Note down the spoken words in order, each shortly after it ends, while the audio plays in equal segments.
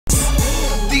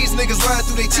niggas lying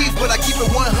through their teeth, but I keep it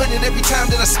 100 every time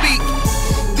that I speak.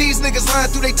 These niggas lying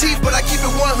through their teeth, but I keep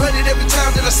it 100 every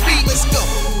time that I speak. Let's go.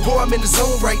 Boy, I'm in the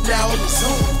zone right now.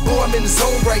 Boy, I'm in the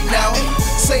zone right now.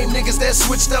 Same niggas that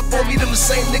switched up on me, them the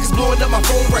same niggas blowing up my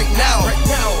phone right now.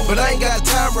 But I ain't got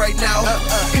time right now,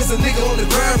 cause a nigga on the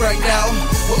grind right now.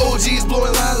 With OGs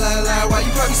blowing la la la, while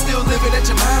you probably still living at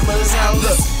your mama's house.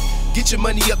 Look, get your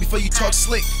money up before you talk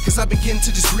slick, cause I've been getting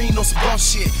to this green on some boss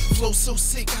shit. Flow so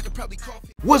sick, I could probably cough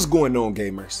it. What's going on,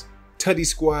 gamers? Tutty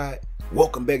Squad,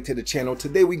 welcome back to the channel.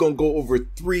 Today we're gonna go over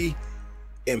 3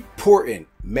 important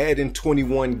Madden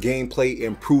 21 gameplay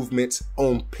improvements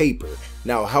on paper.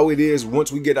 Now, how it is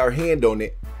once we get our hand on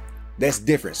it, that's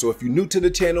different. So if you're new to the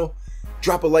channel,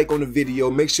 drop a like on the video,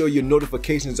 make sure your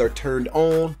notifications are turned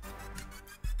on,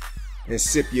 and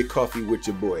sip your coffee with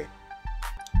your boy.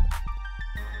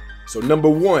 So number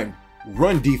 1,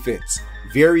 run defense.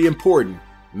 Very important.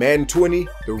 Madden 20,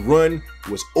 the run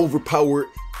was overpowered,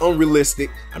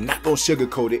 unrealistic. I'm not gonna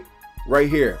sugarcoat it. Right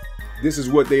here, this is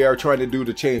what they are trying to do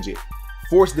to change it.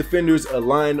 Force defenders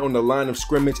aligned on the line of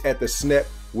scrimmage at the snap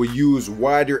will use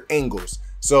wider angles.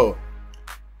 So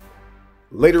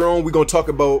later on, we're gonna talk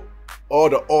about all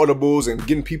the audibles and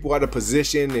getting people out of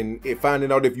position and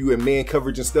finding out if you in man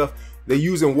coverage and stuff. They're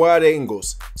using wide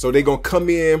angles. So they're gonna come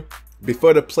in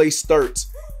before the play starts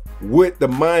with the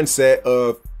mindset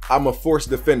of, I'm a force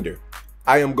defender.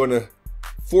 I am gonna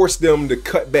force them to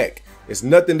cut back. It's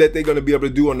nothing that they're gonna be able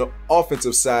to do on the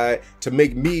offensive side to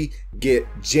make me get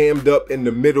jammed up in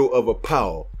the middle of a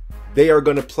pile. They are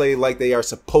gonna play like they are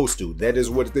supposed to. That is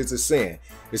what this is saying.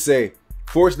 They say,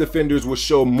 force defenders will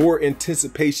show more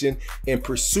anticipation and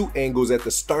pursuit angles at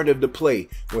the start of the play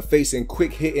when facing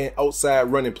quick hitting outside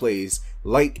running plays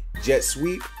like jet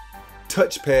sweep,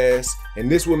 touch pass, and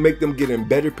this will make them get in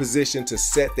better position to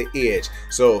set the edge.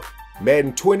 So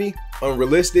Madden 20,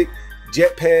 unrealistic.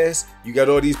 Jet pass, you got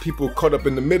all these people caught up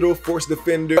in the middle, force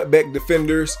defender, cutback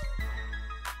defenders.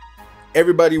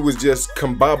 Everybody was just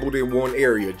combobbled in one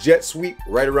area. Jet sweep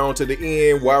right around to the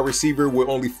end. Wide receiver with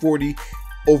only 40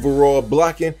 overall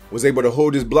blocking was able to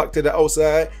hold his block to the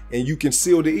outside, and you can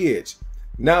seal the edge.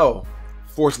 Now,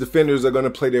 force defenders are going to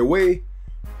play their way.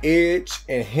 Edge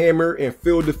and hammer and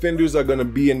field defenders are going to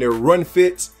be in their run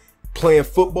fits, playing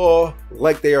football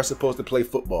like they are supposed to play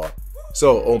football.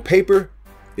 So on paper,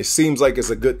 it seems like it's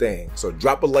a good thing. So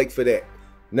drop a like for that.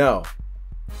 Now,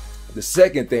 the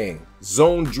second thing,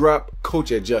 zone drop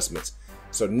coach adjustments.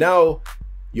 So now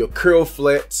your curl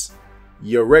flats,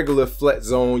 your regular flat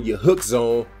zone, your hook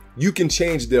zone, you can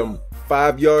change them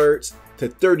 5 yards to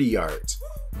 30 yards.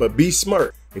 But be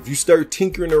smart. If you start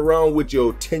tinkering around with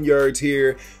your 10 yards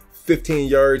here, 15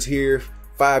 yards here,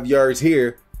 5 yards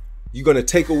here, you're going to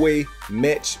take away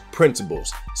match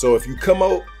principles. So if you come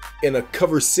out in a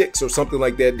cover 6 or something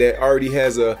like that that already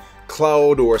has a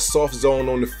cloud or a soft zone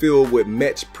on the field with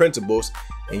match principles,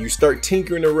 and you start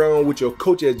tinkering around with your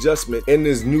coach adjustment in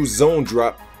this new zone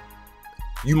drop,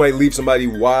 you might leave somebody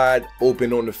wide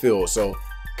open on the field. So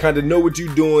kind of know what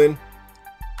you're doing,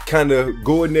 kind of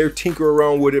go in there, tinker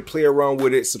around with it, play around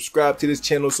with it, subscribe to this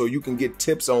channel so you can get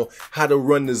tips on how to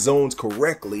run the zones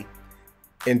correctly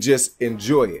and just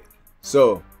enjoy it.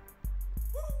 So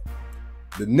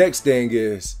the next thing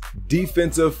is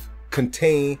defensive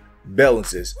contain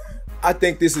balances. I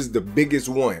think this is the biggest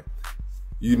one.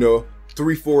 You know,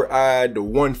 3-4-I, the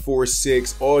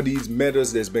 1-4-6, all these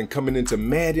metas that's been coming into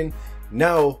Madden.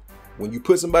 Now, when you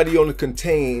put somebody on the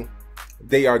contain,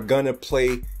 they are gonna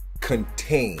play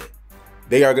contain.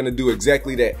 They are gonna do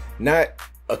exactly that. Not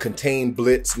a contain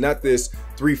blitz, not this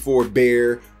 3-4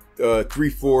 bear,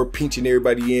 3-4 pinching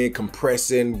everybody in,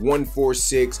 compressing,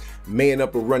 1-4-6, man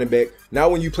up a running back. Now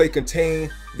when you play contain,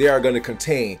 they are gonna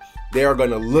contain. They are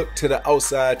gonna look to the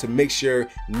outside to make sure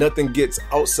nothing gets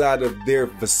outside of their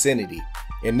vicinity.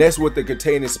 And that's what the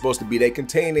contain is supposed to be. They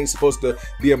contain ain't supposed to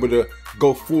be able to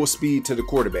go full speed to the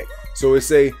quarterback. So it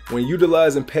say, when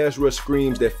utilizing pass rush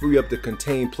screens that free up the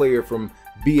contained player from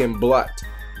being blocked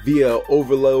via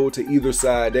overload to either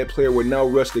side, that player will now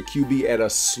rush the QB at a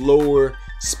slower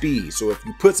speed. So if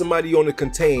you put somebody on the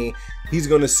contain, he's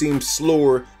going to seem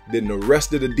slower than the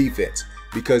rest of the defense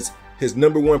because his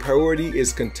 #1 priority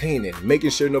is containing, making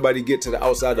sure nobody get to the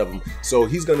outside of him. So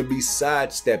he's going to be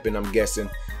sidestepping, I'm guessing,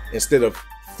 instead of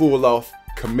full off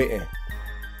committing.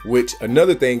 Which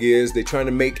another thing is they're trying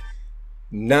to make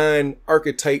 9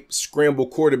 archetype scramble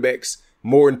quarterbacks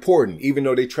more important, even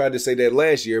though they tried to say that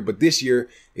last year. But this year,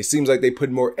 it seems like they put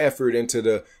more effort into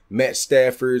the Matt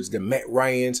Staffords, the Matt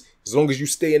Ryans. As long as you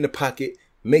stay in the pocket,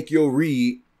 make your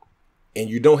read, and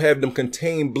you don't have them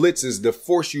contain blitzes to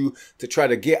force you to try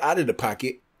to get out of the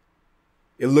pocket,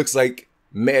 it looks like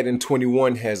Madden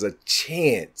 21 has a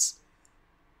chance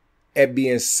at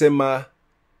being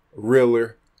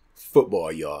semi-realer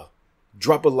football, y'all.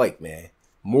 Drop a like, man.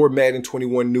 More Madden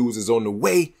 21 news is on the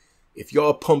way. If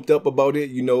y'all pumped up about it,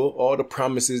 you know, all the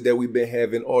promises that we've been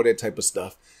having, all that type of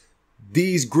stuff.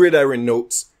 These gridiron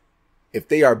notes, if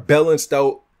they are balanced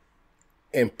out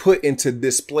and put into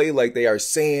display like they are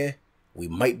saying, we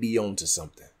might be on to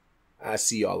something. I'll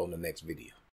see y'all on the next video.